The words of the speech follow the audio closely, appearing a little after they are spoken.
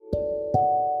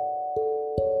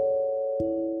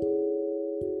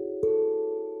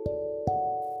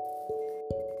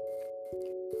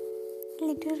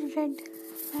Little Red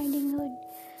Riding Hood.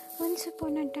 Once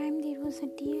upon a time there was a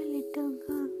dear little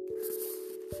girl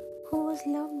who was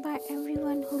loved by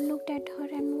everyone who looked at her,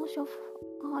 and most of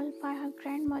all by her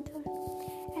grandmother.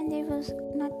 And there was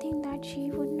nothing that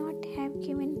she would not have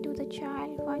given to the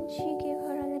child. Once she gave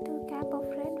her a little cap of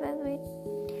red velvet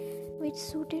which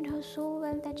suited her so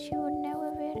well that she would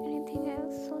never wear anything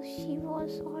else, so she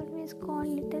was always called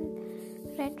Little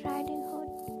Red Riding Hood.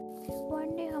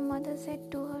 One day her mother said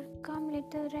to her, "Come,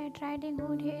 Little Red Riding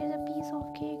Hood, here is a piece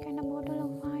of cake and a bottle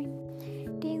of wine.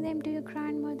 Take them to your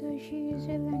grandmother, she is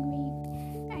ill and weak,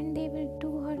 and they will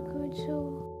do her good. So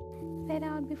set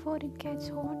out before it gets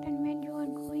hot, and when you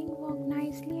are going, walk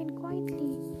nicely and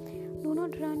quietly. Do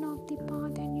not run off the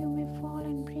path, and you may fall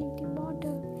and break the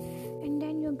bottle, and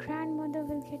then your grandmother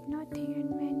will get nothing.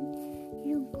 And when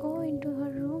you go into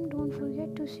her room, don't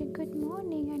forget to say good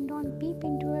morning, and don't peep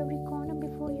into every corner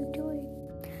before you do it.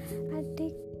 I'll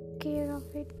take care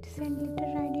of it," said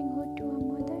Little Riding Hood to her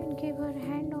mother, and gave her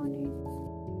hand on it.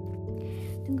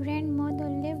 The grandmother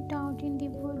lived out in the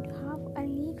wood, half a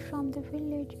league from the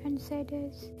village, and said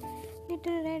as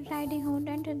Little Red Riding Hood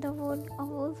entered the wood, a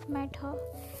wolf met her.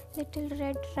 Little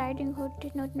Red Riding Hood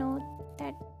did not know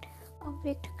that a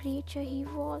wicked creature he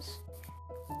was,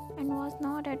 and was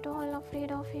not at all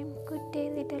afraid of him. "Good day,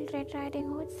 Little Red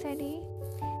Riding Hood," said he.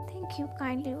 "Thank you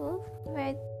kindly, wolf.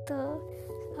 Whether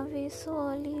away so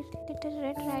early, Little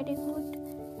Red Riding Hood?"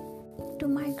 "To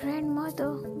my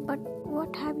grandmother. But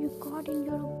what have you got in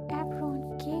your apron?"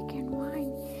 "Cake and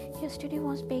wine. Yesterday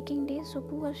was baking day, so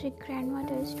poor sick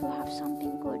grandmother is to have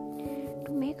something good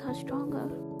to make her stronger."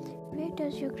 "Where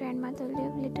does your grandmother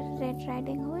live, Little Red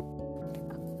Riding Hood?"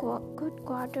 "A good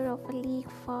quarter of a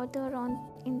league further on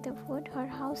in the wood. Her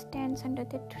house stands under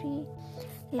the three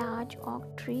large oak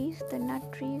trees. The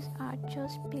nut trees are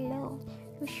just below.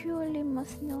 You surely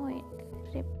must know it,"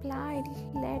 replied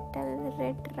Little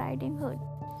Red Riding Hood.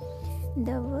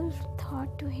 The wolf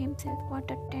thought to himself,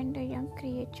 "What a tender young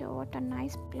creature, what a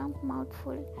nice plump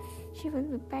mouthful. She will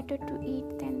be better to eat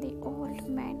than the old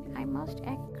man. I must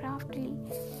act craftily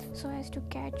so as to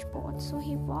catch both." So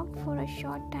he walked for a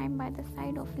short time by the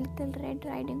side of Little Red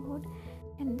Riding Hood,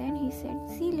 and then he said,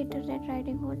 "See, Little Red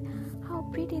Riding Hood, how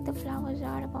pretty the flowers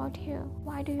are about here.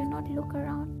 Why do you not look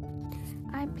around?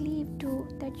 I believe too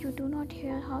that you do not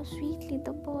hear how sweetly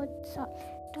the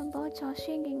birds are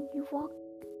singing. You walk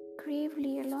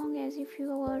gravely along as if you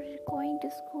were going to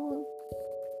school,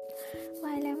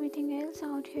 while everything else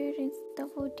out here in the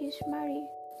wood is merry."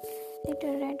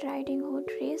 Little Red Riding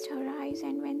Hood raised her eyes,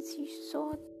 and when she saw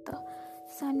the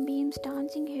sunbeams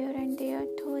dancing here and there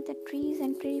through the trees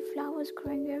and pretty flowers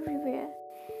growing everywhere,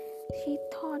 she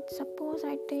thought, "Suppose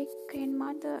I take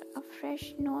grandmother a fresh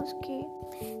nosegay.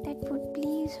 That would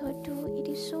please her too. It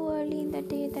is so early in the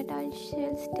day that I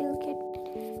shall still get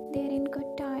there in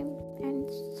good time." And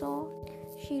so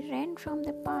she ran from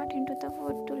the path into the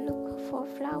wood to look for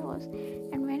flowers,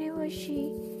 and whenever she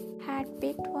had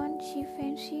picked one, she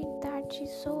fancied that she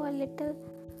saw a little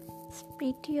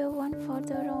prettier one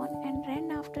further on, and ran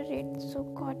after it, so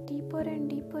got deeper and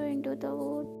deeper into the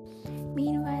wood.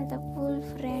 Meanwhile the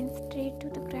wolf ran straight to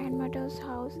the grandmother's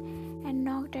house and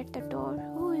knocked at the door.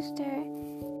 "Who is there?"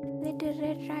 "Little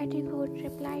Red Riding Hood,"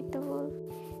 replied the wolf.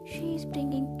 "She is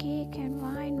bringing cake and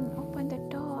wine. Open the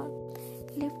door."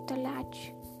 "Lift the latch,"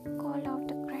 called out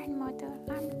the grandmother.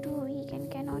 "I'm too weak and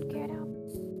cannot get up."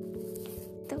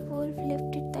 The wolf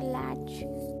lifted the latch.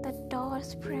 The door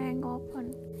sprang open.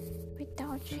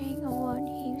 Without saying a word,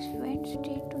 he went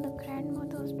straight to the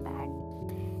grandmother's bed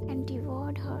and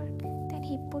devoured her. Then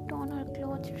he put on her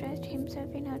clothes, dressed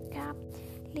himself in her cap,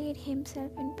 laid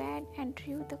himself in bed, and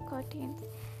drew the curtains.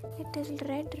 Little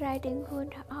Red Riding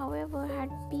Hood, however,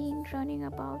 had been running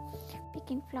about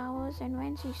picking flowers, and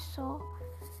when she saw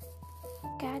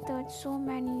gathered so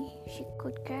many she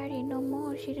could carry no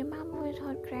more, she remembered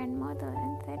her grandmother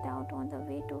and set out on the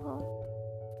way to her.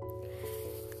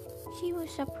 She was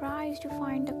surprised to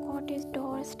find the cottage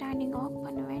door standing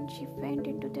open. When she went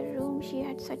into the room, she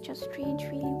had such a strange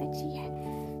feeling that she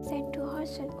said to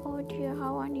herself, "Oh dear,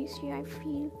 how uneasy I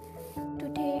feel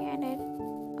today, and at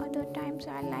other times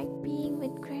I like being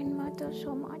with grandmother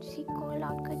so much." She called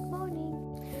out, "Good morning,"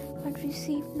 but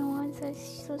received no answer,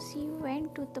 so she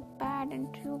went to the bed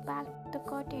and drew back the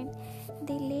curtain.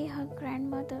 There lay her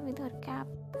grandmother with her cap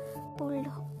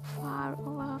pulled far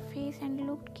over her face and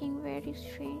looking very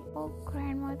strange. "Oh,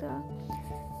 grandmother,"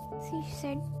 she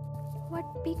said,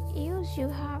 "what big ears you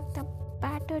have. The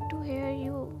better to hear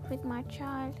you with my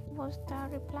child," was the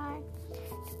reply.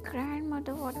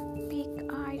 "Grandmother, what big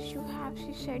eyes you have,"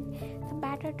 she said. "The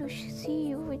better to see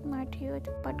you with my dear."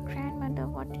 "But grandmother,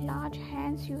 what large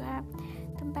hands you have.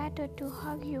 the better to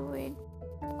hug you with.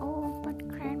 Oh, but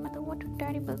grandmother, what a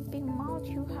terrible big mouth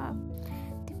you have.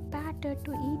 The better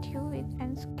to eat you with.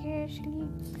 And scarcely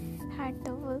had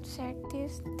the wolf said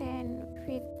this, then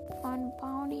with one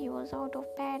bound he was out of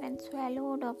bed and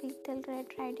swallowed up Little Red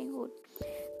Riding Hood.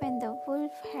 When the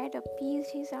wolf had appeased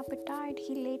his appetite,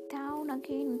 he lay down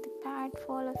again in the bed,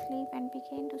 fell asleep, and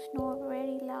began to snore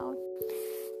very loud.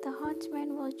 The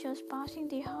huntsman was just passing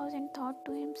the house and thought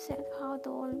to himself, how the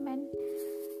old man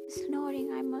is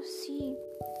snoring. I must see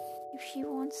if she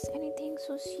wants anything.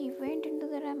 So he went into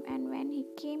the room, and when he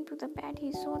came to the bed,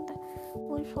 he saw the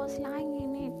wolf was lying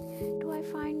in it. Do I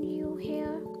find you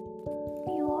here,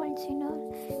 you old sinner?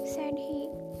 Said he.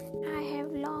 I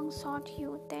have long sought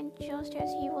you. Then, just as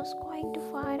he was going to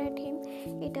fire at him,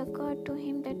 it occurred to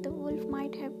him that the wolf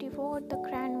might have devoured the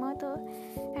grandmother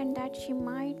and that she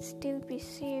might still be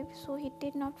saved. So he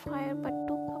did not fire but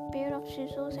took a pair of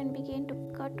scissors and began to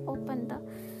cut open the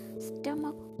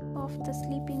stomach of the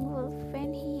sleeping wolf.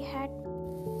 When he had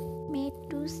made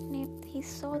 2 snips, he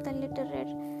saw the Little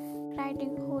Red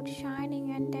Riding Hood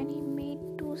shining, and then he made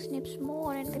 2 snips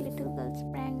more, and the little girl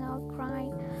sprang out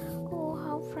crying, "Oh,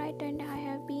 how frightened I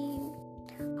have been!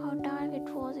 How dark it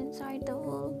was inside the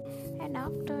wolf!" And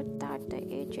after that the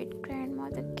aged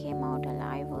grandmother came out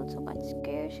alive also, but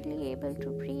scarcely able to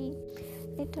breathe.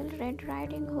 Little Red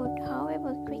Riding Hood,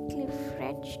 however, quickly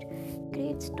fetched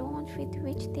great stones with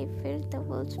which they filled the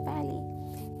wolf's belly.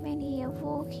 When he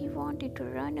awoke, he wanted to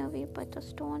run away, but the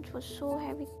stones were so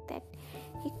heavy that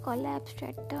he collapsed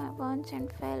at once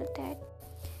and fell dead.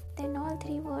 Then all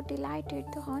 3 were delighted.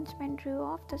 The huntsman drew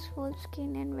off the wolf's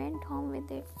skin and went home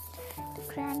with it.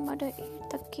 The grandmother ate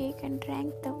the cake and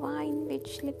drank the wine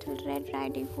which Little Red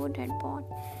Riding Hood had bought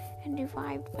and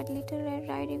revived. But Little Red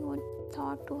Riding Hood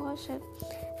thought to herself,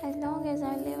 "As long as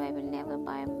I live, I will never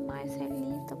by myself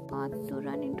leave the path to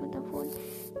run into the wood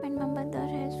when my mother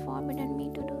has forbidden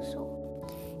me to do so."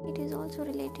 It is also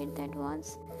related that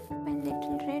once, when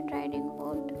Little Red Riding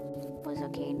Hood was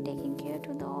again taking care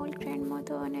to the old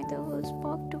grandmother, another wolf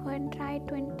spoke to her and tried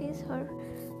to entice her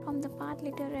from the path.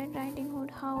 Little Red Riding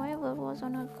Hood, however, was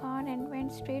on her guard and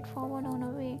went straight forward on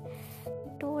her way. She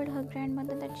told her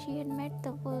grandmother that she had met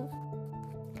the wolf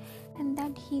and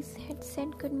that he had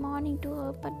said good morning to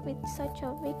her, but with such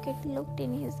a wicked look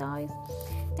in his eyes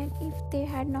that if they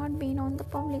had not been on the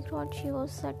public road, she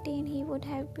was certain he would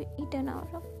have eaten her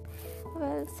up.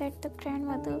 "Well," said the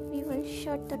grandmother, "we will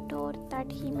shut the door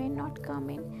that he may not come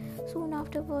in." Soon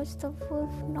afterwards the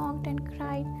wolf knocked and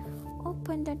cried,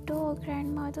 "Open the door,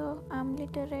 grandmother. I'm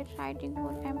Little Red Riding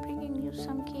Hood. I'm bringing you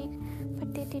some cake."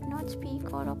 But they did not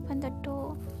speak or open the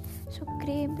door. So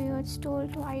Greybeard stole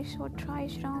twice or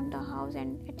thrice round the house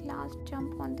and at last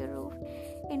jumped on the roof,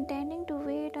 intending to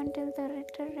wait until the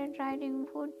Little Red Riding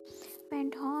Hood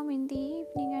went home in the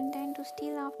evening and then to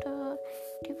steal after her,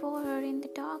 devour her in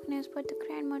the darkness. But the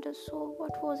grandmother saw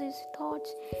what was his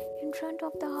thoughts. In front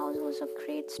of the house was a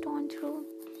great stone throw.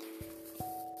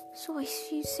 So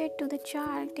she said to the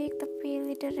child, "Take the pail,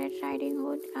 Little Red Riding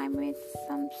Hood. I made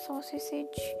some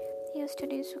sausage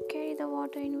yesterday, so carry the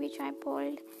water in which I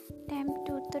boiled them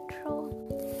to the trough."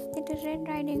 Little Red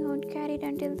Riding Hood carried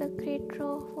until the great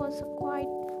trough was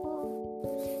quite full.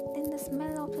 Then the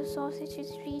smell of the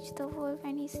sausages reached the wolf,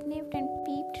 and he sniffed and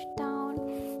peeped down,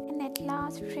 and at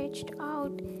last stretched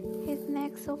out his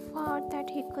neck so far that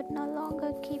he could no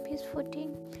longer keep his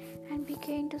footing, and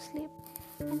began to slip,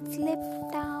 and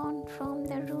slipped down from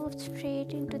the roof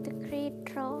straight into the great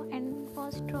trough and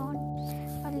was drowned.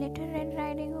 But Little Red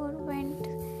Riding Hood went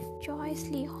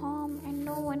joyously home, and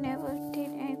no one ever